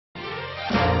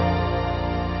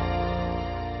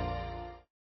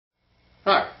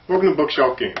Hi, welcome to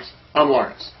Bookshelf Games. I'm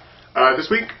Lawrence.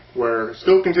 This week, we're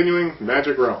still continuing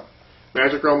Magic Realm.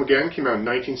 Magic Realm again came out in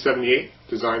 1978,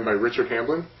 designed by Richard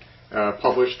Hamblin,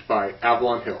 published by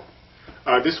Avalon Hill.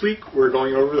 This week, we're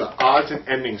going over the odds and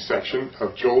endings section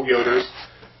of Joel Yoder's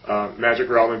Magic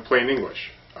Realm in plain English.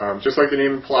 Just like the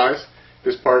name implies,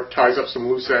 this part ties up some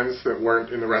loose ends that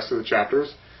weren't in the rest of the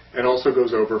chapters, and also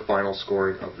goes over final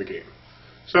scoring of the game.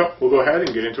 So, we'll go ahead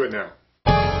and get into it now.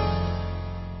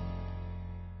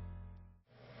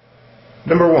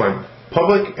 Number 1.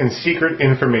 Public and secret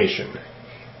information.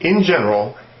 In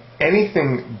general,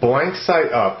 anything blank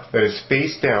side up that is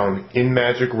face down in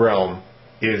Magic Realm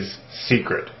is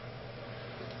secret.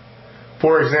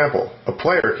 For example, a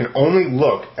player can only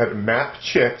look at mapped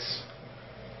chits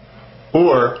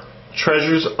or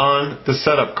treasures on the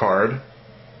setup card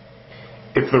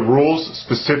if the rules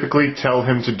specifically tell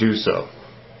him to do so.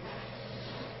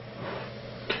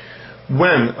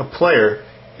 When a player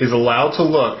is allowed to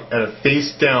look at a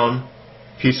face-down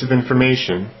piece of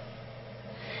information,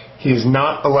 he is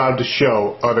not allowed to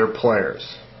show other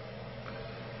players.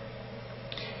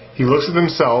 He looks at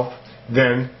himself,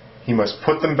 then he must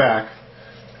put them back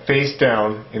face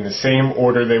down in the same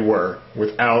order they were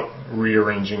without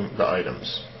rearranging the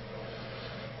items.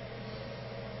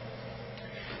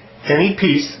 Any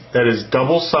piece that is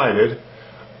double-sided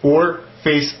or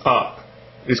face up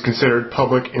is considered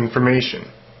public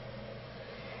information.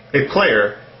 A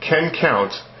player can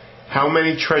count how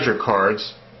many treasure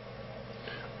cards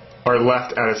are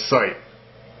left at a site.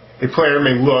 A player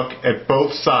may look at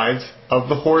both sides of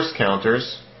the horse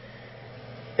counters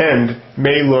and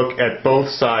may look at both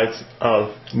sides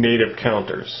of native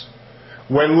counters.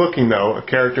 When looking, though, a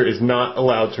character is not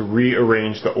allowed to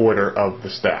rearrange the order of the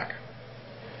stack.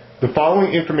 The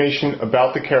following information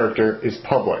about the character is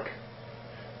public.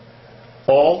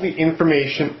 All the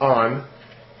information on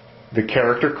the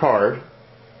character card,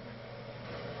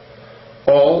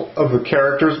 all of the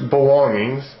character's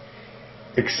belongings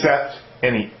except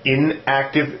any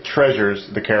inactive treasures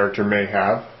the character may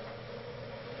have.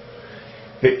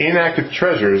 The inactive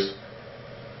treasures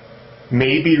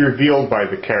may be revealed by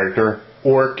the character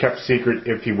or kept secret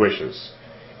if he wishes.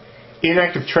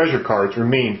 Inactive treasure cards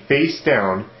remain face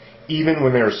down even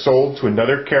when they are sold to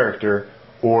another character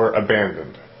or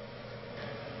abandoned.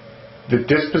 The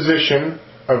disposition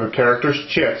of a character's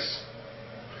chits,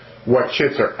 what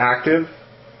chits are active,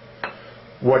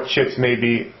 what chits may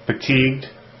be fatigued,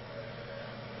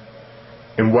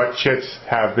 and what chits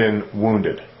have been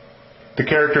wounded. The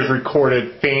character's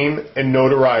recorded fame and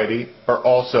notoriety are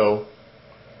also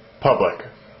public.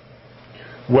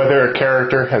 Whether a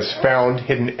character has found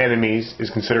hidden enemies is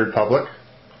considered public,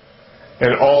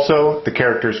 and also the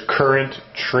character's current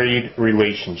trade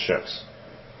relationships.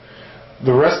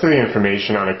 The rest of the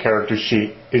information on a character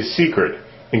sheet is secret,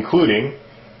 including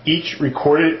each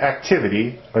recorded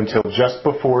activity until just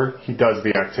before he does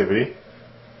the activity,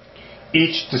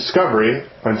 each discovery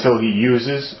until he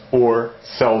uses or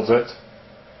sells it,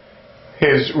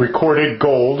 his recorded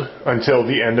gold until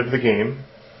the end of the game,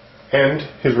 and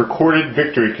his recorded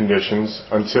victory conditions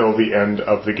until the end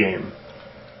of the game.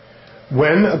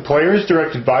 When a player is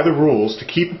directed by the rules to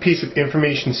keep a piece of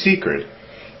information secret,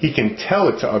 he can tell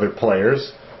it to other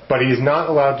players, but he is not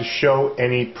allowed to show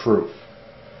any proof.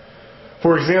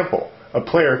 For example, a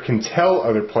player can tell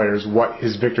other players what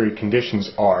his victory conditions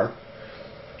are,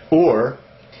 or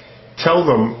tell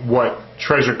them what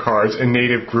treasure cards a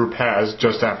native group has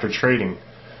just after trading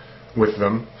with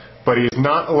them, but he is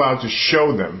not allowed to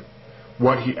show them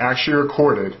what he actually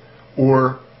recorded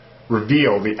or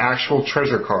reveal the actual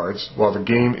treasure cards while the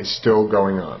game is still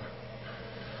going on.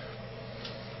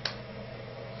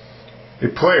 A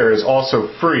player is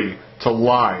also free to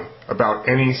lie about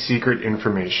any secret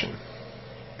information.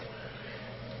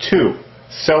 2.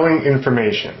 Selling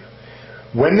information.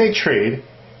 When they trade,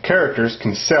 characters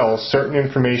can sell certain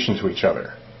information to each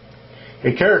other.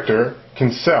 A character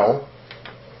can sell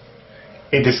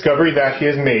a discovery that he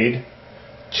has made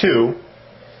to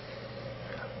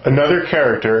another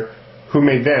character who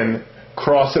may then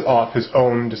cross it off his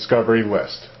own discovery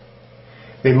list.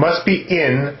 They must be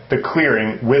in the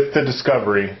clearing with the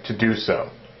discovery to do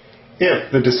so.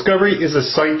 If the discovery is a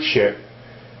site chit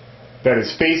that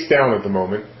is face down at the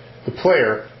moment, the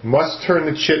player must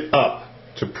turn the chit up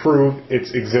to prove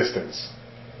its existence.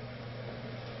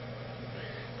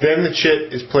 Then the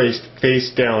chit is placed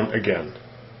face down again.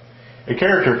 A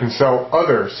character can sell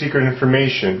other secret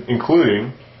information,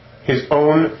 including his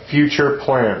own future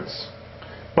plans,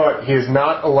 but he is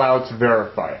not allowed to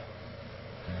verify it.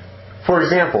 For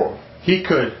example, he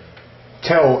could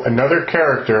tell another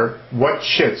character what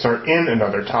chits are in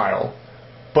another tile,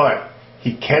 but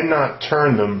he cannot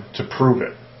turn them to prove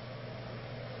it.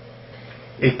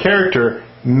 A character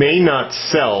may not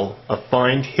sell a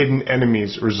Find Hidden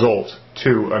Enemies result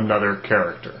to another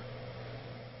character.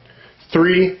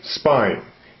 3. Spying.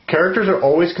 Characters are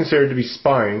always considered to be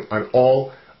spying on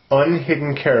all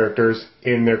unhidden characters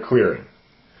in their clearing.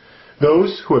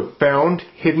 Those who have found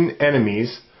hidden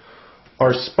enemies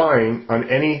are spying on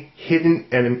any hidden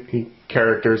enemy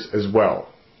characters as well.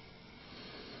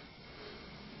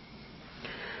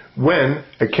 When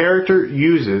a character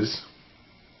uses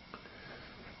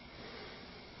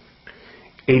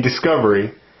a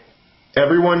discovery,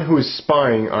 everyone who is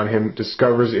spying on him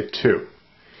discovers it too.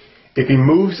 If he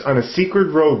moves on a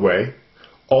secret roadway,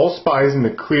 all spies in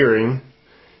the clearing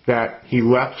that he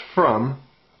left from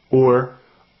or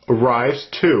arrives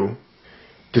to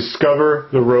discover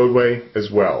the roadway as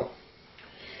well.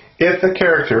 If a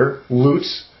character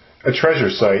loots a treasure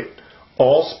site,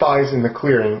 all spies in the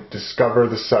clearing discover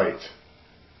the site.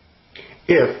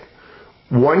 If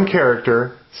one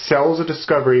character sells a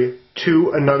discovery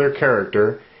to another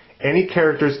character, any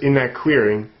characters in that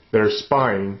clearing that are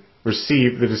spying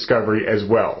receive the discovery as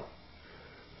well.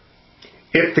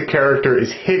 If the character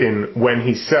is hidden when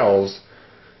he sells,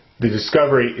 the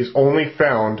discovery is only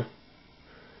found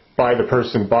by the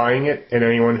person buying it and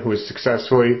anyone who has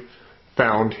successfully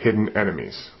found hidden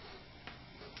enemies.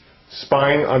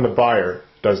 Spying on the buyer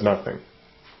does nothing.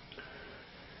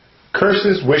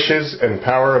 Curses, wishes, and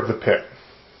power of the pit.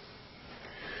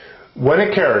 When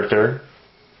a character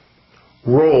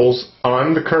rolls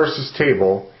on the curses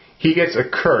table, he gets a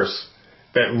curse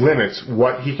that limits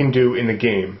what he can do in the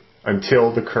game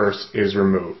until the curse is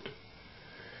removed.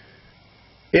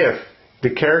 If the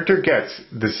character gets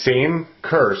the same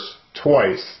curse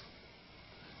twice,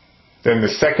 then the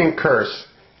second curse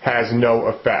has no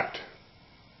effect.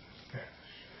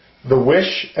 The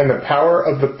wish and the power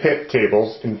of the pit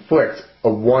tables inflict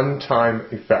a one-time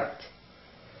effect.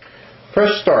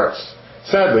 Fresh starts.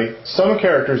 Sadly, some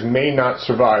characters may not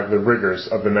survive the rigors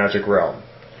of the Magic Realm.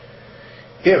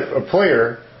 If a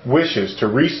player wishes to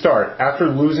restart after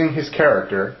losing his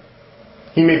character,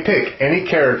 he may pick any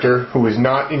character who is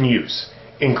not in use,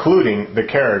 including the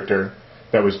character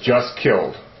that was just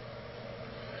killed,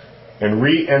 and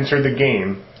re-enter the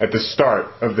game at the start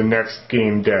of the next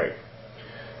game day.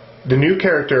 The new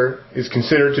character is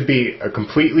considered to be a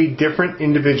completely different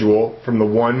individual from the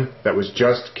one that was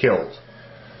just killed.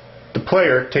 The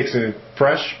player takes a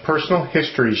fresh personal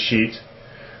history sheet,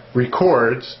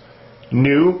 records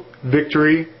new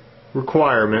victory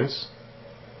requirements,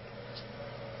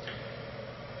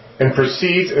 and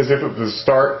proceeds as if it was the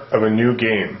start of a new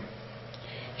game.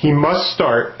 He must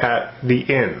start at the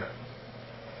inn.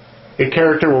 A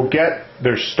character will get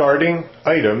their starting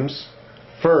items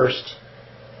first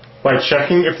by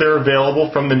checking if they're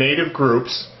available from the native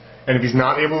groups, and if he's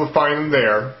not able to find them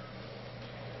there,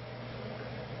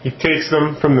 he takes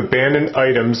them from the abandoned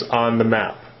items on the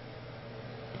map.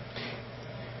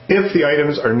 If the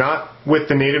items are not with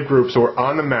the native groups or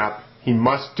on the map, he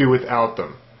must do without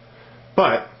them.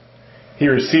 But he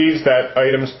receives that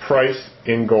item's price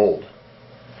in gold.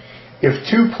 If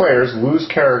two players lose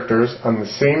characters on the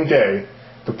same day,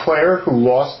 the player who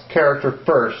lost character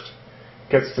first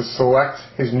gets to select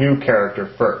his new character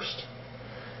first.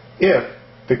 If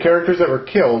the characters that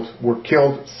were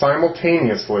killed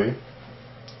simultaneously,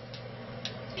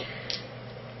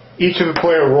 each of the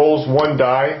player rolls one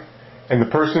die, and the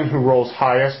person who rolls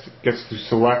highest gets to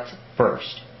select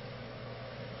first.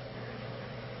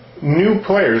 New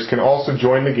players can also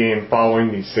join the game following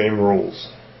these same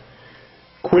rules.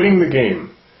 Quitting the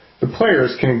game. The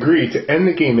players can agree to end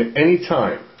the game at any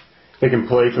time. They can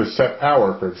play for a set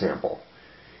hour, for example.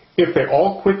 If they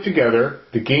all quit together,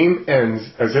 the game ends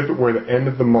as if it were the end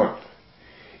of the month.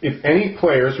 If any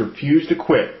players refuse to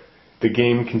quit, the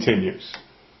game continues.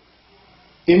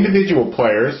 Individual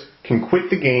players can quit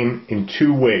the game in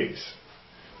two ways.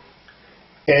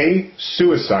 A.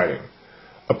 Suiciding.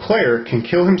 A player can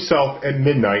kill himself at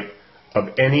midnight of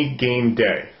any game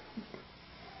day.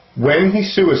 When he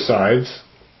suicides,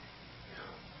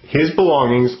 his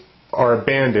belongings are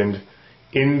abandoned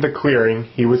in the clearing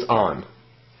he was on.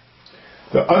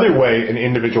 The other way an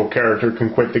individual character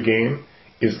can quit the game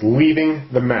is leaving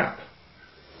the map.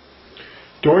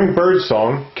 During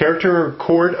Birdsong, character will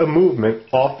record a movement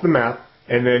off the map,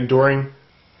 and then during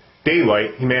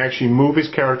daylight, he may actually move his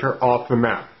character off the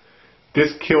map.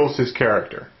 This kills his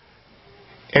character.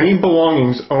 Any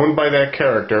belongings owned by that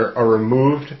character are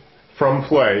removed from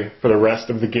play for the rest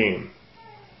of the game.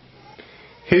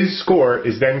 His score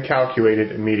is then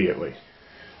calculated immediately.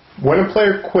 When a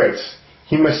player quits,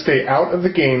 he must stay out of the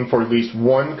game for at least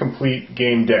one complete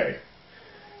game day.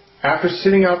 After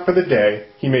sitting out for the day,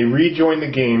 he may rejoin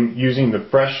the game using the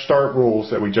fresh start rules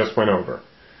that we just went over.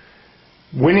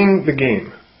 Winning the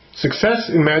game. Success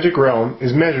in Magic Realm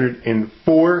is measured in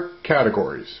 4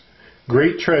 categories: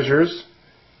 Great Treasures,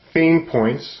 Fame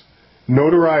Points,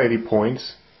 Notoriety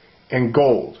Points, and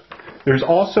Gold. There's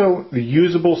also the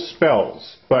usable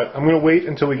spells, but I'm going to wait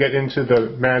until we get into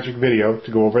the Magic video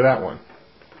to go over that one.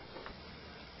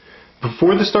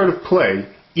 Before the start of play,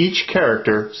 each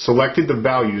character selected the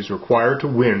values required to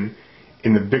win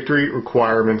in the Victory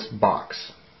Requirements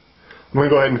box. I'm going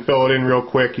to go ahead and fill it in real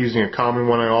quick using a common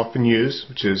one I often use,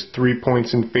 which is 3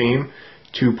 points in Fame,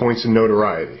 2 points in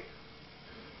Notoriety.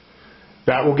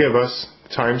 That will give us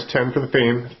times 10 for the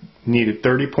Fame, needed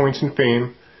 30 points in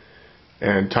Fame,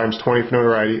 and times 20 for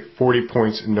Notoriety, 40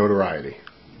 points in Notoriety.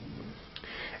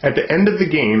 At the end of the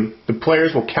game, the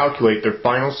players will calculate their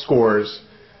final scores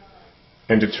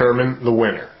and determine the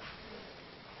winner.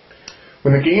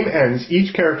 When the game ends,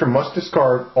 each character must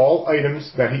discard all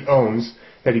items that he owns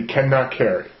that he cannot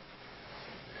carry.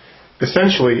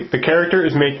 Essentially, the character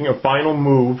is making a final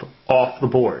move off the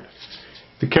board.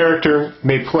 The character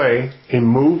may play a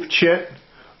move chit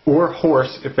or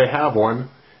horse if they have one,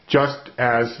 just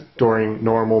as during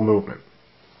normal movement.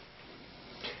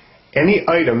 Any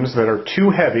items that are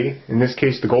too heavy, in this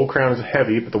case the Gold Crown is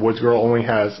heavy, but the Woods Girl only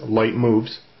has light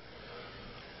moves,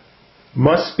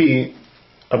 must be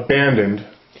abandoned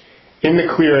in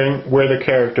the clearing where the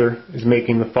character is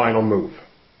making the final move.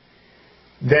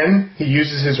 Then he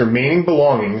uses his remaining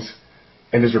belongings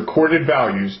and his recorded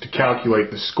values to calculate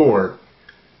the score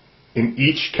in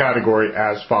each category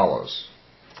as follows.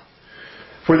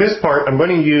 For this part, I'm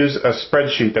going to use a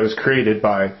spreadsheet that was created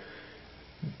by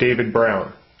David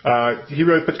Brown. He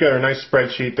really put together a nice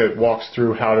spreadsheet that walks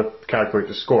through how to calculate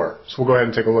the score. So we'll go ahead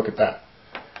and take a look at that.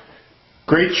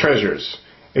 Great Treasures.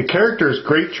 A character's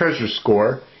Great Treasure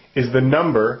score is the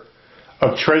number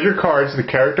of treasure cards the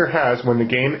character has when the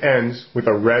game ends with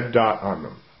a red dot on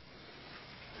them.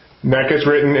 And that gets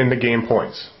written in the game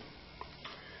points.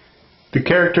 The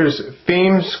character's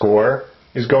Fame score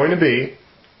is going to be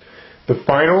the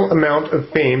final amount of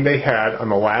fame they had on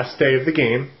the last day of the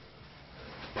game,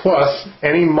 plus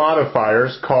any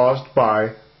modifiers caused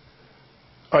by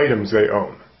items they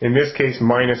own. In this case,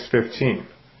 minus 15.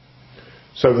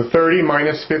 So the 30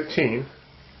 minus 15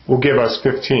 will give us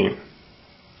 15.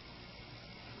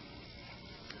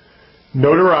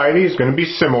 Notoriety is going to be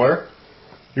similar.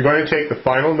 You're going to take the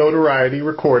final notoriety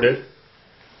recorded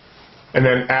and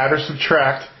then add or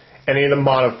subtract any of the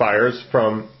modifiers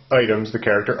from items the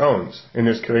character owns. In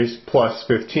this case, plus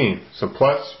 15. So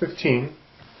plus 15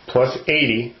 plus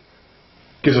 80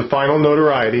 gives a final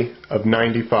notoriety of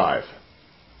 95.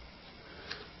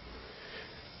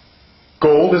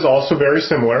 Gold is also very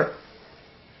similar.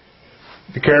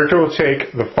 The character will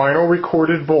take the final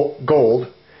recorded gold,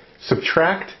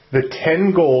 subtract the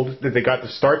 10 gold that they got to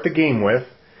start the game with,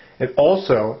 and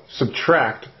also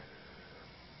subtract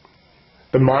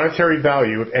the monetary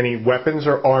value of any weapons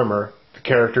or armor the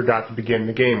character got to begin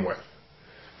the game with.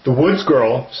 The Woods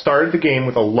Girl started the game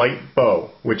with a light bow,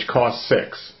 which cost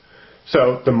 6.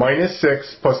 So the minus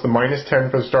 6 plus the minus 10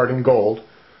 for the starting gold,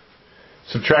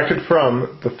 subtracted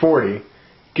from the 40,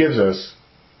 gives us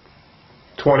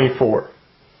 24,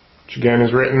 which again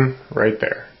is written right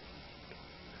there.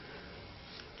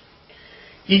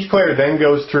 Each player then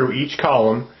goes through each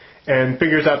column and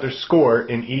figures out their score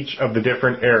in each of the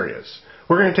different areas.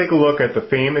 We're going to take a look at the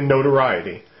Fame and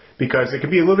Notoriety, because it can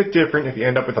be a little bit different if you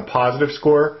end up with a positive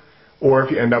score or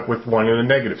if you end up with one in a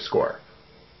negative score.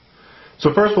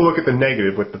 So first we'll look at the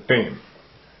negative with the Fame.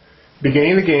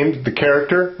 Beginning of the game, the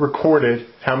character recorded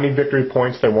how many victory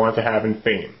points they want to have in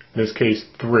Fame. In this case,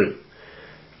 3.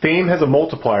 Fame has a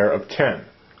multiplier of 10.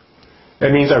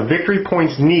 That means our victory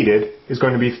points needed is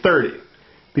going to be 30,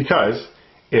 because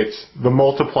it's the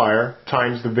multiplier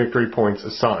times the victory points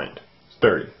assigned. It's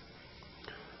 30.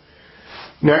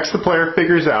 Next, the player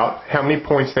figures out how many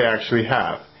points they actually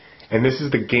have. And this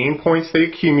is the game points they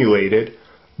accumulated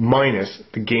minus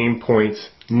the game points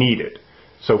needed.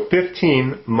 So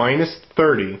 15 minus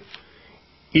 30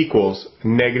 equals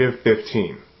negative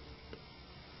 15.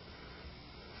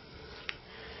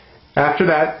 After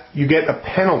that, you get a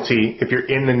penalty if you're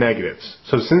in the negatives.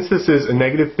 So since this is a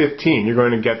negative 15, you're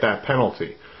going to get that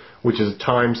penalty, which is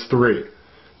times 3.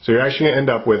 So you're actually going to end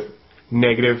up with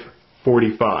negative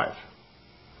 45.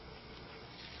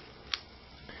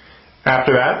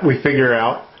 After that, we figure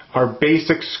out our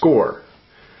basic score.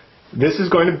 This is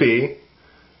going to be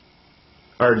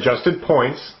our adjusted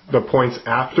points, the points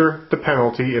after the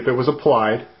penalty, if it was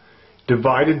applied,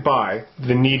 divided by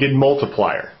the needed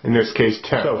multiplier, in this case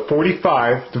 10. So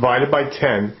 45 divided by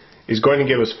 10 is going to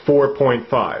give us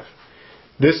 4.5.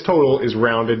 This total is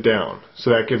rounded down,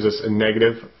 so that gives us a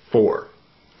 -4.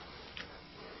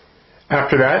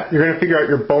 After that, you're going to figure out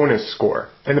your bonus score.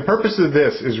 And the purpose of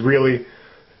this is really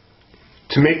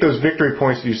to make those victory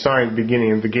points that you signed at the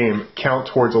beginning of the game count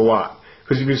towards a lot.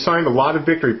 Because if you signed a lot of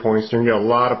victory points, you're going to get a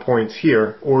lot of points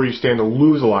here, or you stand to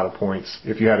lose a lot of points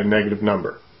if you had a negative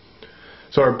number.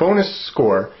 So our bonus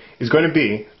score is going to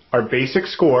be our basic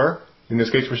score, in this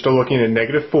case we're still looking at a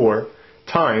 -4,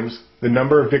 times the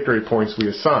number of victory points we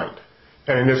assigned.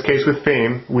 And in this case with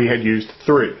fame, we had used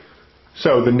 3.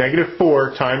 So the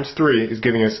 -4 times 3 is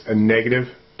giving us a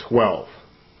 -12.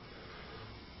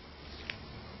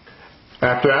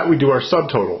 After that, we do our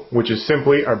subtotal, which is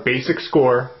simply our basic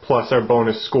score plus our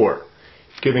bonus score,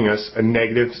 giving us a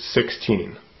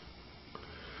 -16.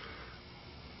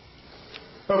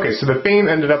 Okay, so the fame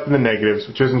ended up in the negatives,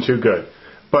 which isn't too good,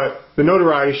 but the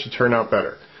notoriety should turn out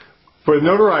better. For the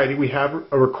notoriety, we have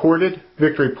a recorded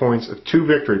victory points of 2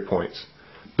 victory points.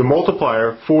 The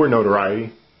multiplier for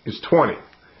notoriety is 20.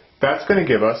 That's going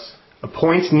to give us a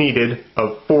points needed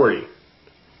of 40.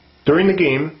 During the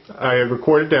game, I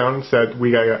recorded down and said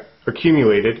we got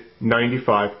accumulated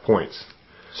 95 points.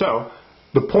 So,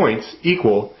 the points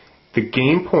equal the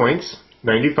game points,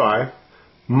 95,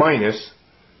 minus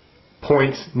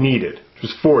points needed, which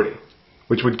was 40,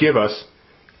 which would give us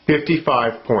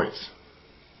 55 points.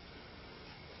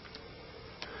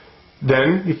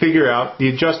 Then you figure out the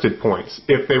adjusted points,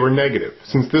 if they were negative.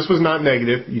 Since this was not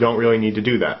negative, you don't really need to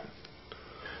do that.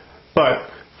 But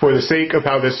for the sake of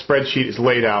how this spreadsheet is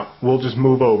laid out, we'll just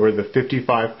move over the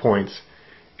 55 points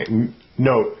and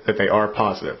note that they are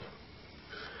positive.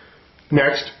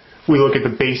 Next, we look at the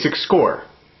basic score,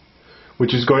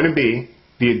 which is going to be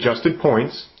the adjusted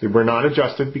points. They were not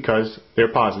adjusted because they're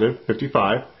positive,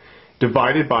 55,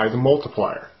 divided by the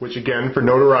multiplier, which again, for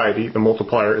notoriety, the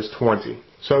multiplier is 20.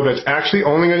 So that's actually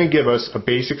only going to give us a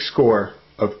basic score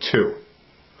of 2.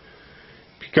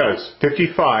 Because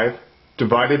 55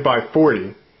 divided by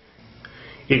 40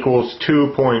 equals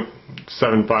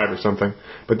 2.75 or something,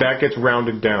 but that gets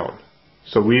rounded down,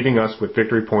 so leaving us with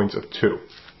victory points of 2.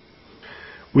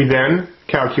 We then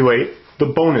calculate the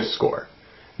bonus score.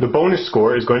 The bonus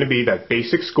score is going to be that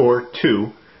basic score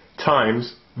 2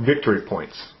 times victory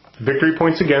points. Victory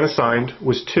points again assigned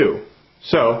was 2,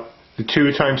 so the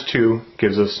 2 times 2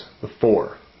 gives us the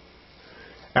 4.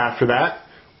 After that,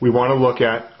 we want to look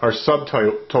at our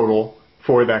subtotal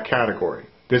for that category.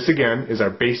 This again is our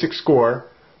basic score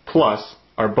plus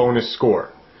our bonus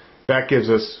score. That gives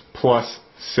us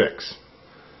 +6.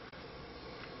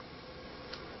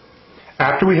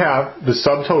 After we have the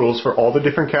subtotals for all the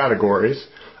different categories,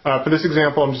 for this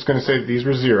example I'm just going to say that these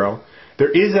were 0. There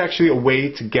is actually a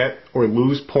way to get or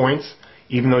lose points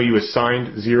even though you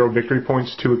assigned 0 victory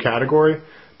points to a category,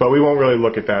 but we won't really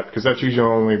look at that because that's usually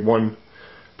only 1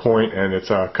 point and it's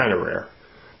kind of rare.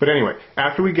 But anyway,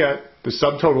 after we get the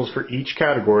subtotals for each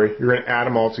category, you're going to add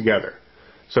them all together.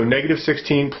 So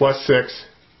 -16 plus 6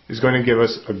 is going to give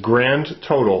us a grand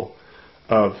total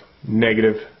of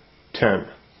 -10.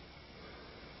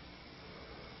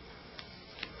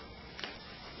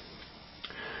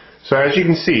 So as you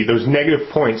can see, those negative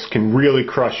points can really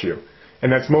crush you.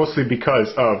 And that's mostly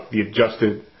because of the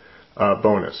adjusted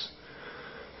bonus.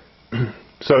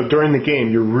 So during the game,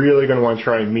 you're really going to want to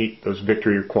try and meet those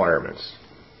victory requirements.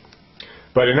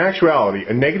 But in actuality,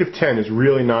 a -10 is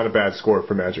really not a bad score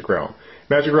for Magic Realm.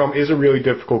 Magic Realm is a really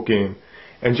difficult game,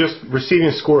 and just receiving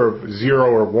a score of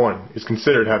 0 or 1 is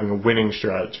considered having a winning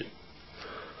strategy.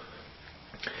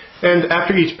 And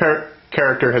after each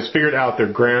character has figured out their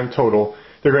grand total,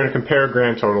 they're going to compare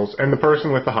grand totals, and the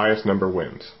person with the highest number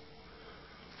wins.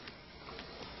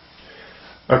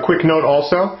 A quick note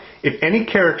also, if any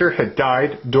character had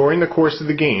died during the course of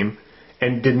the game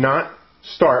and did not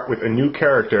start with a new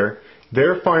character,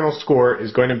 their final score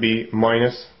is going to be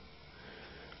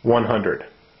 -100.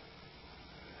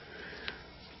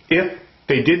 If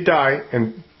they did die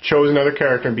and chose another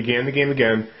character and began the game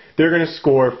again, they're going to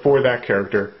score for that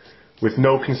character with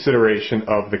no consideration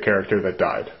of the character that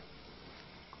died.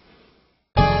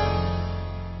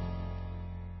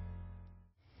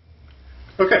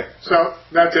 Okay, so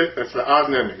that's it. That's the odds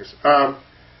and endings.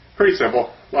 Pretty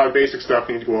simple. A lot of basic stuff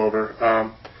we need to go over.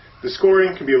 The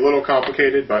scoring can be a little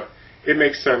complicated, but it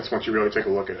makes sense once you really take a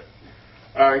look at it.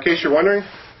 In case you're wondering,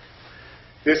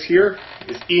 this here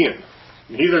is Ian.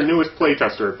 He's our newest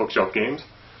playtester at Bookshelf Games.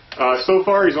 So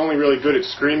far, he's only really good at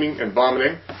screaming and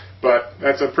vomiting, but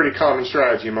that's a pretty common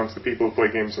strategy amongst the people who play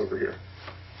games over here.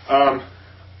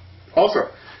 Also,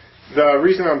 the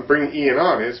reason I'm bringing Ian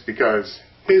on is because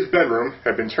his bedroom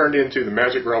had been turned into the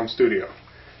Magic Realm studio.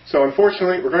 So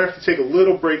unfortunately, we're going to have to take a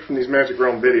little break from these Magic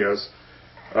Realm videos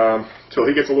till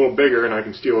he gets a little bigger and I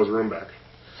can steal his room back.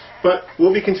 But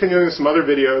we'll be continuing with some other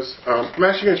videos. I'm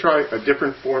actually going to try a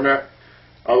different format,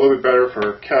 a little bit better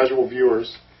for casual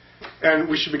viewers. And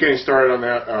we should be getting started on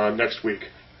that next week.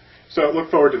 So look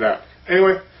forward to that.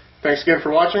 Anyway, thanks again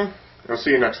for watching. I'll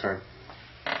see you next time.